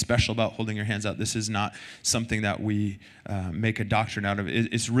nothing special about holding your hands out. This is not something that we make a doctrine out of.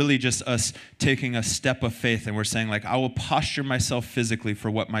 It's really just us taking a step of faith, and we're saying, like, I will posture myself physically for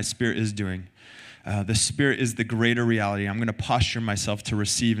what my spirit is doing. The Spirit is the greater reality. I'm going to posture myself to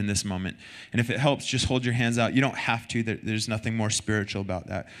receive in this moment. And if it helps, just hold your hands out. You don't have to. There's nothing more spiritual about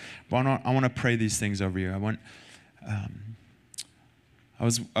that. But I want to pray these things over you. I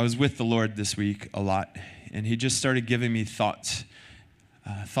was with the Lord this week a lot, and he just started giving me thoughts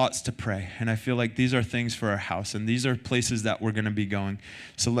to pray. And I feel like these are things for our house, and these are places that we're going to be going.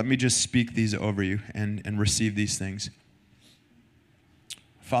 So let me just speak these over you and receive these things.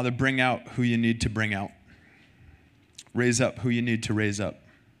 Father, bring out who you need to bring out. Raise up who you need to raise up.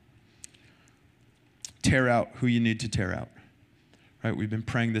 Tear out who you need to tear out. Right? We've been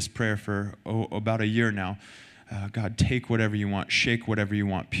praying this prayer for about a year now. God, take whatever you want, shake whatever you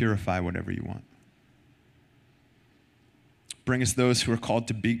want, purify whatever you want. Bring us those who are called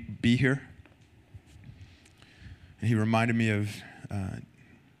to be here. And he reminded me of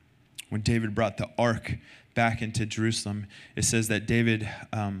when David brought the ark back into Jerusalem. It says that David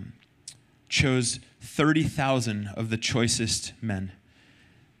chose 30,000 of the choicest men.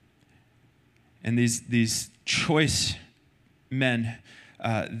 And these choice men,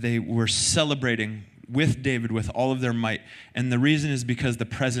 they were celebrating with David with all of their might. And the reason is because the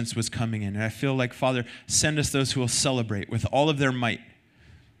presence was coming in. And I feel like, Father, send us those who will celebrate with all of their might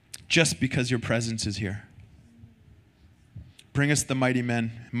just because your presence is here. Bring us the mighty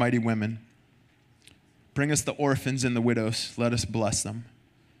men, mighty women. Bring us the orphans and the widows. Let us bless them.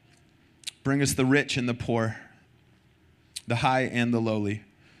 Bring us the rich and the poor, the high and the lowly.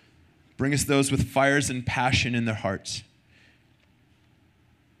 Bring us those with fires and passion in their hearts.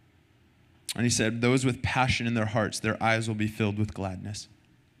 And he said, those with passion in their hearts, their eyes will be filled with gladness.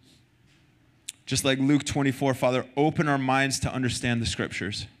 Just like Luke 24, Father, open our minds to understand the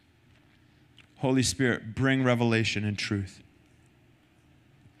scriptures. Holy Spirit, bring revelation and truth.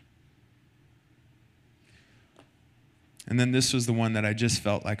 And then this was the one that I just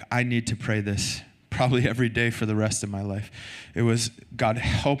felt like I need to pray this probably every day for the rest of my life. It was, God,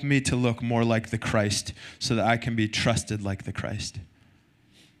 help me to look more like the Christ so that I can be trusted like the Christ.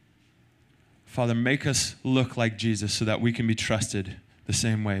 Father, make us look like Jesus so that we can be trusted the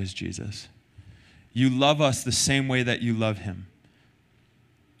same way as Jesus. You love us the same way that you love him.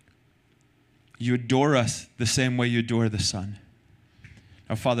 You adore us the same way you adore the Son.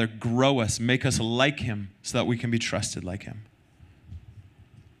 Now, Father, grow us, make us like him so that we can be trusted like him.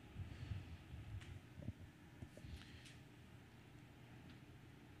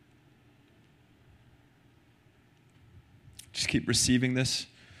 Just keep receiving this.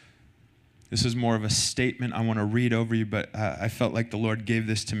 This is more of a statement I want to read over you, but I felt like the Lord gave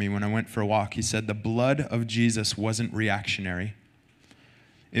this to me when I went for a walk. He said, the blood of Jesus wasn't reactionary.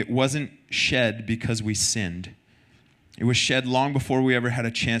 It wasn't shed because we sinned. It was shed long before we ever had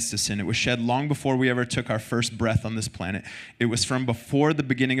a chance to sin. It was shed long before we ever took our first breath on this planet. It was from before the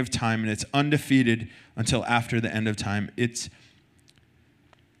beginning of time, and it's undefeated until after the end of time. It's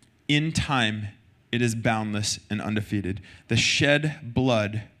in time, it is boundless and undefeated. The shed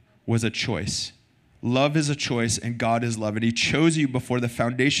blood was a choice. Love is a choice, and God is love. And he chose you before the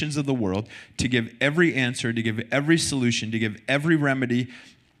foundations of the world to give every answer, to give every solution, to give every remedy.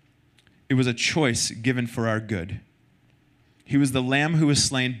 It was a choice given for our good. He was the lamb who was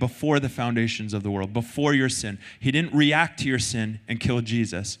slain before the foundations of the world, before your sin. He didn't react to your sin and kill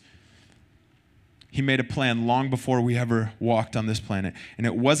Jesus. He made a plan long before we ever walked on this planet. And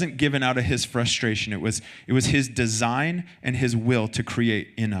it wasn't given out of his frustration. It was his design and his will to create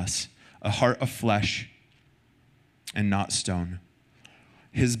in us a heart of flesh and not stone.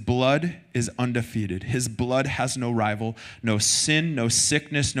 His blood is undefeated. His blood has no rival. No sin, no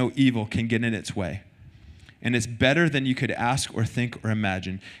sickness, no evil can get in its way. And it's better than you could ask or think or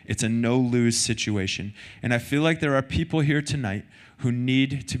imagine. It's a no-lose situation. And I feel like there are people here tonight who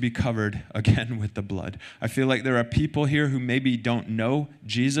need to be covered again with the blood. I feel like there are people here who maybe don't know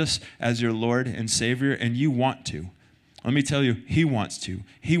Jesus as your Lord and Savior, and you want to. Let me tell you, he wants to.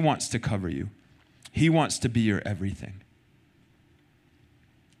 He wants to cover you. He wants to be your everything.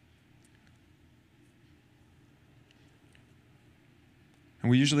 And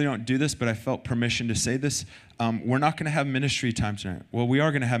we usually don't do this, but I felt permission to say this. We're not going to have ministry time tonight. Well, we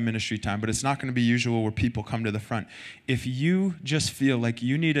are going to have ministry time, but it's not going to be usual where people come to the front. If you just feel like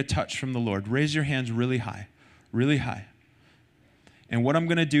you need a touch from the Lord, raise your hands really high, really high. And what I'm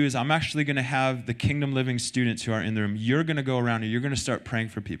going to do is I'm actually going to have the Kingdom Living students who are in the room. You're going to go around and you're going to start praying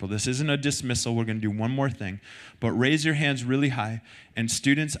for people. This isn't a dismissal. We're going to do one more thing. But raise your hands really high. And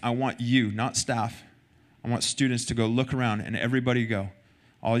students, I want you, not staff, I want students to go look around and everybody go.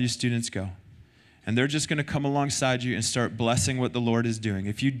 All you students go. And they're just going to come alongside you and start blessing what the Lord is doing.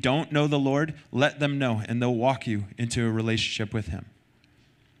 If you don't know the Lord, let them know, and they'll walk you into a relationship with him.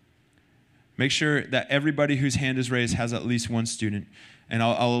 Make sure that everybody whose hand is raised has at least one student. And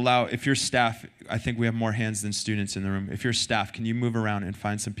I'll allow, if you're staff, I think we have more hands than students in the room. If you're staff, can you move around and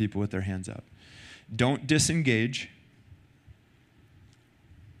find some people with their hands up? Don't disengage.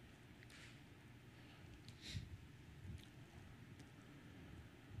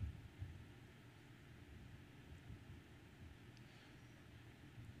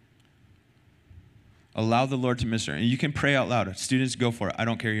 Allow the Lord to minister. And you can pray out loud. Students, go for it. I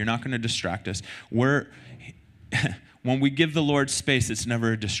don't care. You're not going to distract us. When we give the Lord space, it's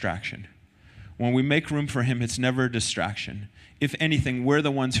never a distraction. When we make room for him, it's never a distraction. If anything, we're the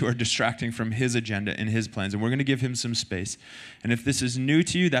ones who are distracting from his agenda and his plans, and we're going to give him some space. And if this is new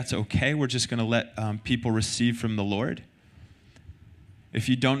to you, that's okay. We're just going to let people receive from the Lord. If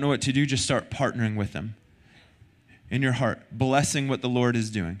you don't know what to do, just start partnering with them in your heart, blessing what the Lord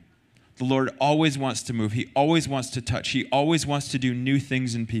is doing. The Lord always wants to move. He always wants to touch. He always wants to do new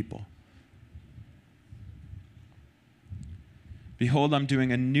things in people. Behold, I'm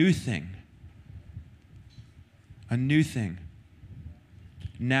doing a new thing. A new thing.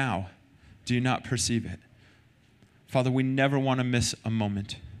 Now, do you not perceive it? Father, we never want to miss a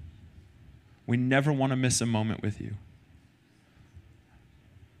moment. We never want to miss a moment with you.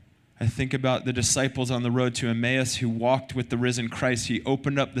 I think about the disciples on the road to Emmaus who walked with the risen Christ. He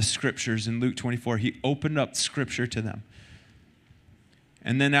opened up the scriptures in Luke 24. He opened up scripture to them.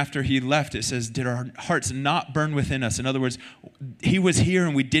 And then after he left, it says, did our hearts not burn within us? In other words, he was here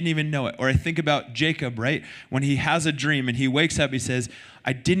and we didn't even know it. Or I think about Jacob, right? When he has a dream and he wakes up, he says,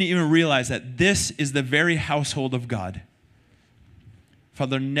 I didn't even realize that this is the very household of God.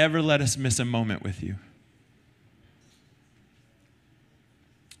 Father, never let us miss a moment with you.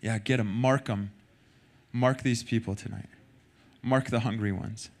 Yeah, get them. Mark them. Mark these people tonight. Mark the hungry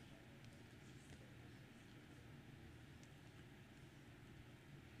ones.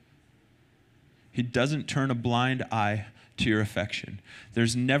 He doesn't turn a blind eye to your affection.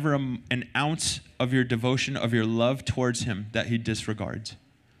 There's never an ounce of your devotion, of your love towards him that he disregards.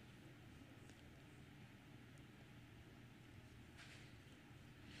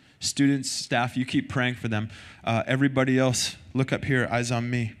 Students, staff, you keep praying for them. Everybody else, look up here, eyes on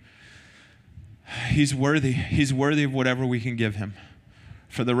me. He's worthy. He's worthy of whatever we can give him.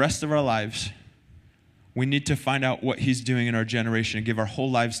 For the rest of our lives, we need to find out what he's doing in our generation and give our whole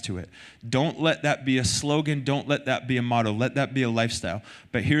lives to it. Don't let that be a slogan. Don't let that be a motto. Let that be a lifestyle.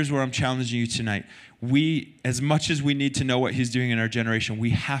 But here's where I'm challenging you tonight. We, as much as we need to know what he's doing in our generation,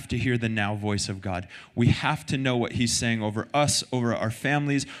 we have to hear the now voice of God. We have to know what he's saying over us, over our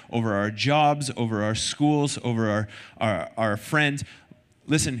families, over our jobs, over our schools, over our friends.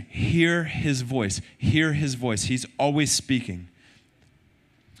 Listen, hear his voice. Hear his voice. He's always speaking.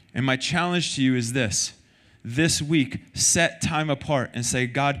 And my challenge to you is this. This week, set time apart and say,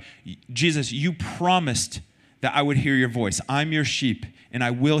 God, Jesus, you promised that I would hear your voice. I'm your sheep, and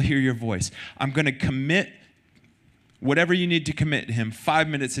I will hear your voice. I'm going to commit whatever you need to commit to him, 5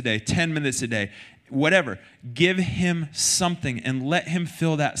 minutes a day, 10 minutes a day, whatever. Give him something and let him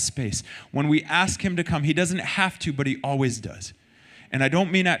fill that space. When we ask him to come, he doesn't have to, but he always does. And I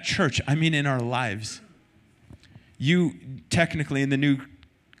don't mean at church, I mean in our lives. You, technically, in the new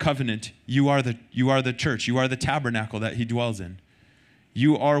covenant, you are the church. You are the tabernacle that he dwells in.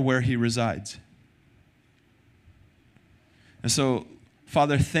 You are where he resides. And so,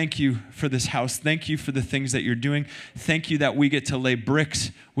 Father, thank you for this house. Thank you for the things that you're doing. Thank you that we get to lay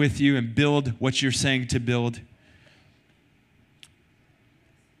bricks with you and build what you're saying to build.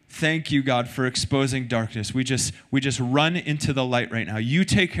 Thank you, God, for exposing darkness. We just run into the light right now. You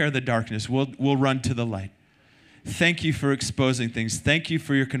take care of the darkness. We'll run to the light. Thank you for exposing things. Thank you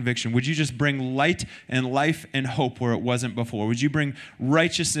for your conviction. Would you just bring light and life and hope where it wasn't before? Would you bring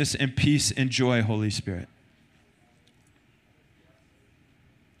righteousness and peace and joy, Holy Spirit?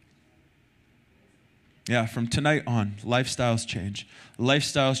 Yeah, from tonight on, lifestyles change.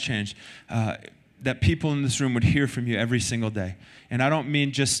 Lifestyles change. That people in this room would hear from you every single day. And I don't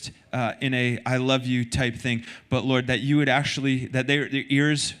mean just in a I love you type thing, but Lord, that you would actually, that their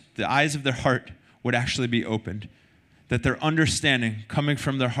ears, the eyes of their heart would actually be opened. That their understanding coming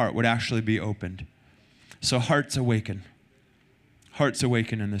from their heart would actually be opened. So hearts awaken. Hearts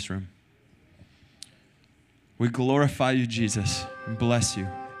awaken in this room. We glorify you, Jesus, and bless you.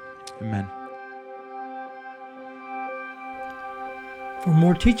 Amen. For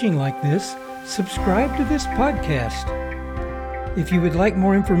more teaching like this, subscribe to this podcast. If you would like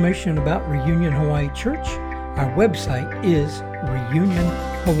more information about Reunion Hawaii Church, our website is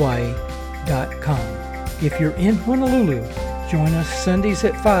reunionhawaii.com. If you're in Honolulu, join us Sundays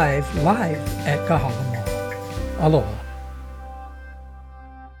at 5 live at Kahala Mall. Aloha.